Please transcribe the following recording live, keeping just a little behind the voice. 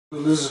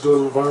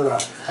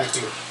Lisdoonvarna,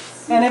 thank you.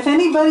 And if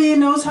anybody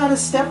knows how to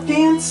step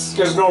dance,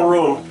 there's no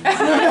room.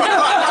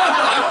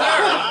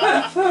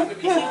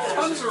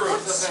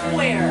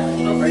 Square.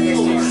 Over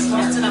this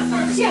just enough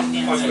room.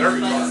 Yeah. Oh, there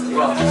we go.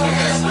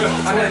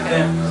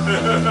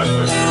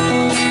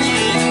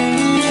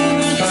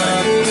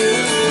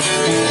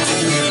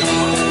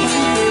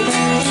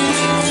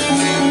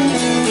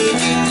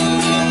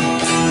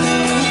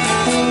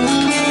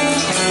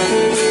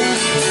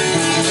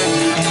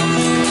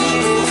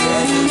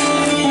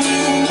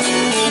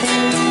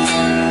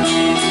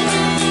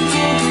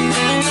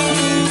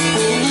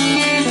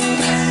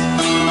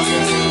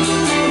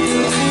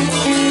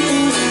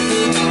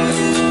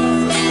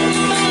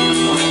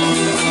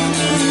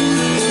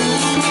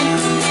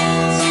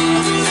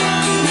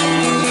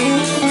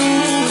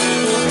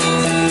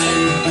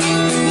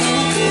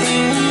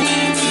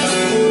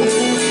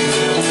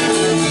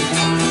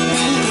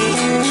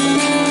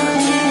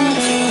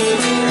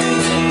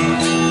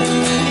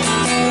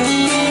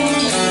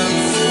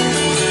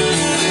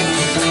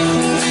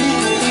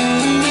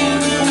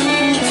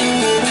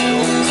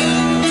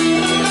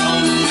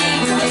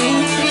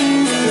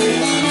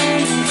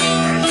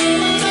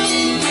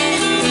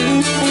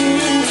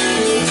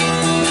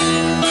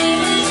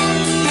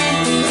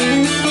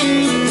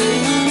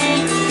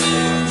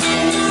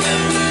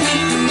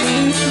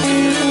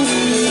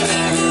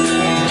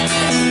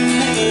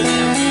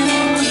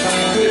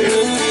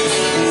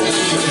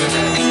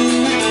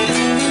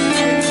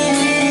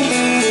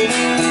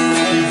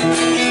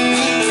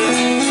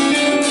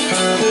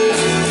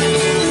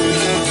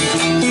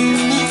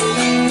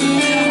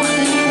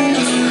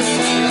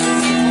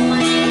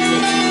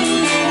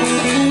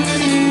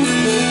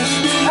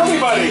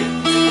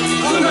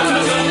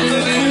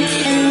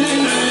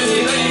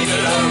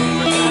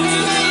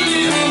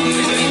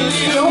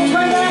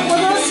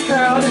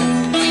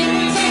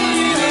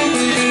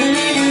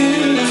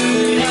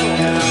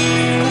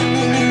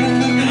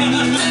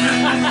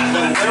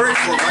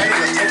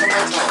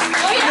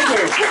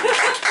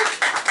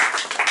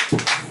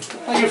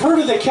 Well, you've heard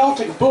of the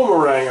Celtic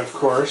boomerang, of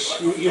course.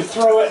 You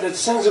throw it and it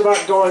sings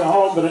about going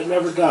home, but it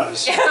never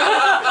does.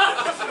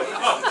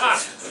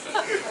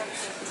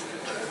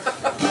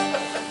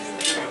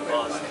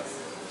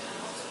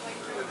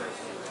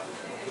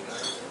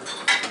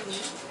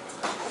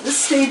 this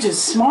stage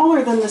is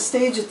smaller than the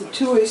stage at the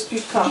Two-Way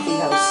Street Coffee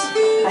House.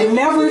 I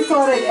never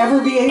thought I'd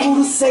ever be able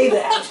to say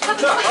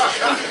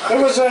that.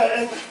 There was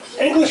an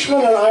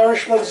Englishman, an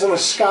Irishman, and a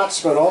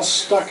Scotsman all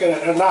stuck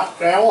in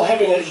all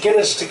having a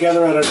Guinness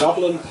together at a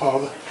Dublin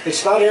pub.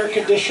 It's not air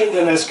conditioned,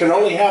 and as can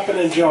only happen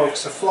in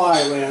jokes, a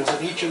fly lands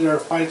at each of their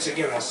pints of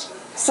Guinness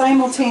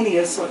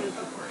Simultaneously.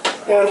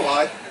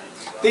 And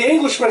the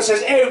Englishman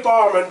says, "Hey,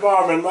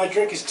 barman, my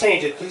drink is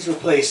tainted. Please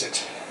replace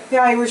it." The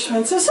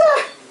Irishman says,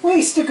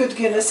 waste a good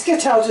Guinness.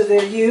 Get out of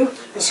there, you.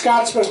 The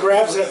Scotsman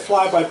grabs that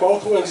fly by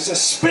both wings and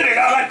says, "Spit it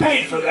out, I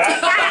paid for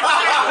that."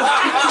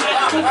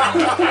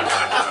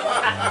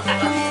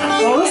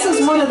 Well, this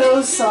is one of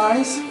those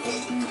songs.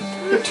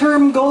 The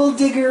term gold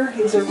digger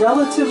is a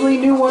relatively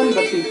new one,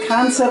 but the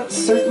concept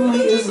certainly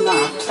is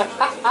not.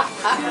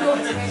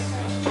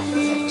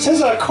 It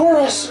says a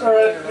chorus,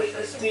 or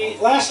the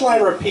last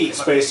line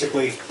repeats,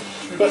 basically,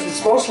 but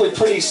it's mostly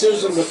Pretty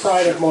Susan, the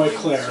pride of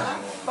Moyclair.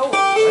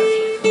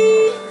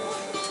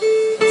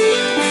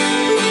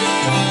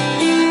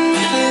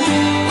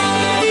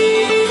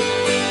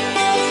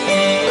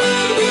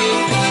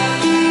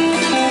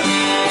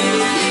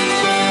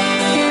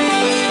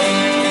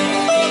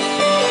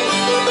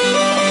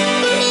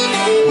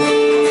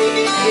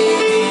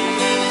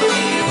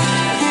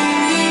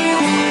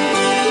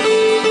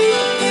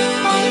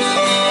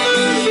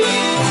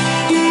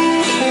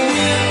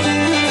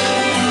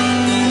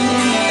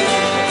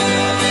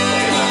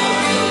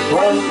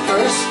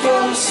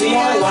 From sea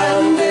I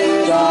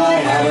landed, I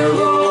had a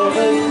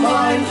roving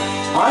mind.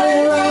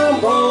 I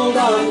rambled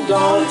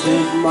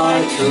undaunted,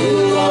 my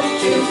true love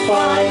to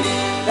find.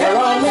 There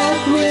I met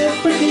with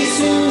pretty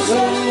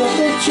Susan, with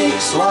her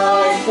cheeks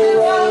like the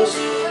rose,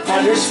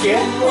 and her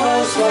skin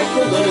was like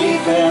the lily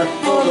fair,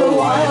 or the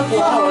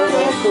wildflower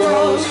that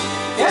grows.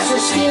 Yes, her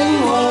skin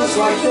was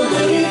like the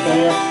lily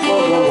fair,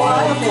 or the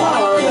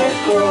wildflower that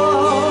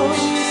grows.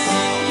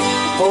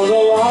 For a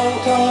long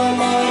time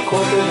I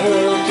courted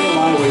her till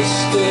I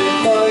wasted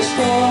my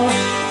store.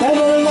 Then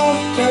her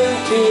love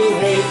turned to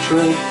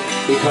hatred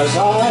because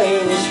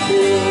I was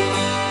pure.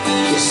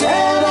 She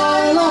said,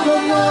 "I love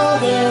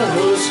another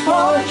whose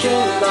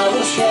fortune I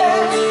will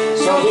share."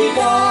 So be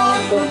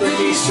gone from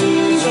pretty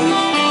Susan,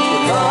 the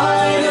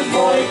pride of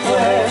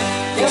Moyclair.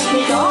 Yes,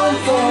 be gone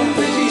from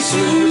pretty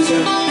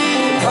Susan,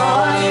 the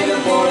pride of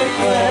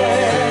Moyclair.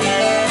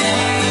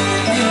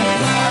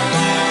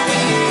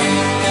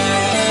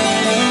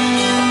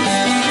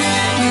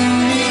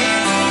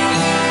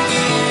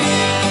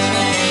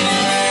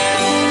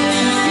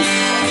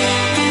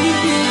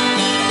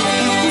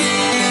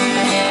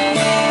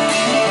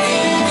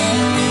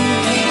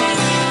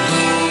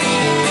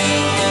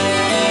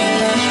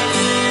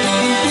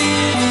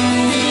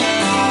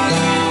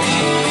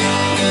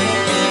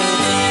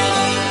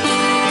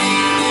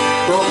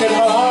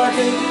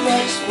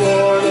 next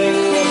morning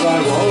as I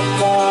rode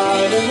by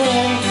the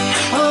way,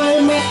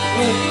 I met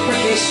with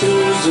pretty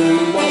Susan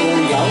and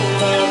her young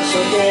man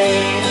so gay.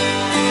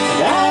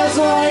 And as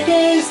I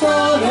gazed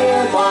on her,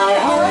 my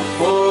heart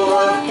full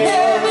of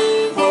care,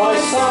 oh, I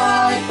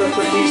sighed for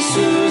pretty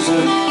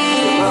Susan,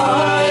 the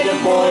pride of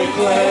Boy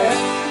Clare.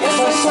 Yes,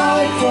 I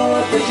sighed for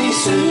pretty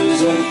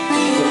Susan,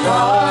 the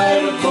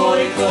pride of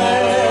Boy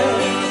Clare.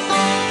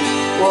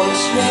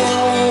 Once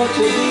more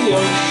to the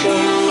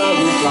ocean I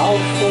was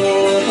out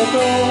for the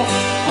go.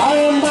 I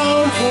am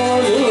bound for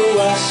the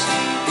west,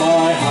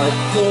 my heart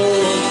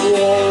full of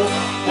woe.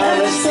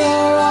 And as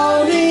there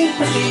I'll meet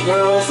pretty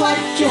girls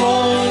like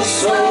jewels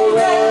so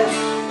rare,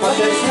 but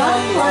there's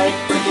none like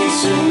pretty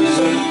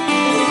Susan,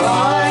 the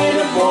pride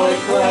of Boy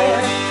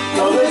Clare.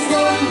 No, there's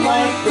none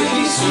like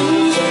pretty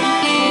Susan,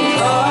 the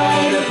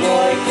pride of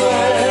Boy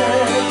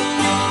Clare.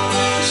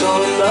 So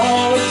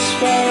now it's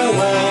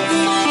farewell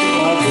to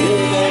my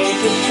dear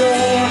native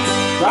shore.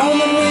 Round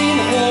the green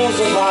hills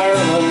of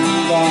Ireland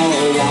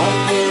I'll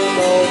wander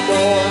no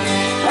more.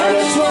 And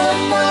it's when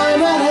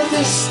I'm at a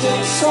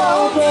distance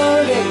all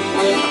burning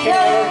with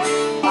care,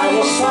 I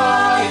will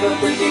sigh for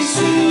pretty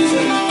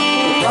Susan,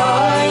 the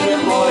pride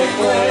of Boy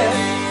Clare.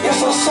 Yes,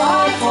 I'll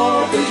sigh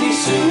for pretty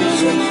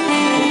Susan,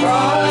 the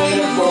pride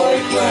of Boy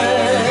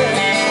Clare.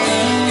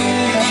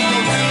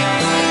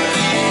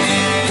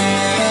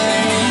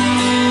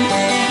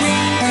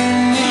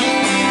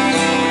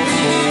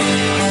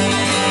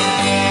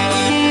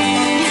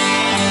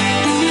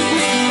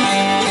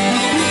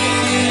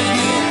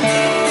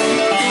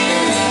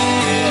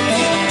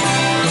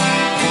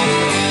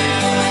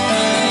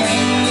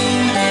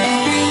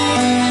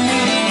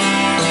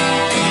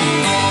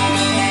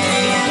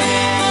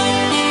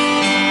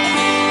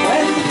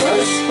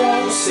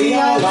 See,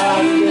 I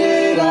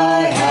landed,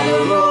 I had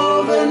a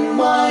roving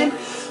mind.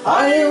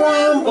 I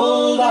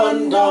rambled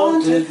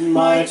undaunted,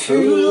 my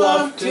true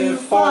love to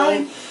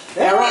find.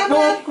 There I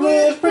met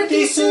with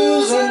pretty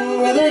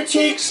Susan, with her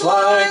cheeks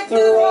like the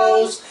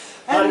rose,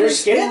 and her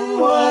skin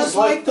was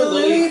like the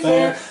lily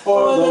fair,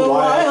 or the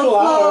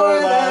wildflower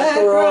that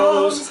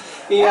grows.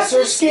 Yes,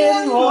 her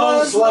skin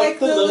was like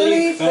the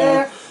lily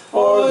fair,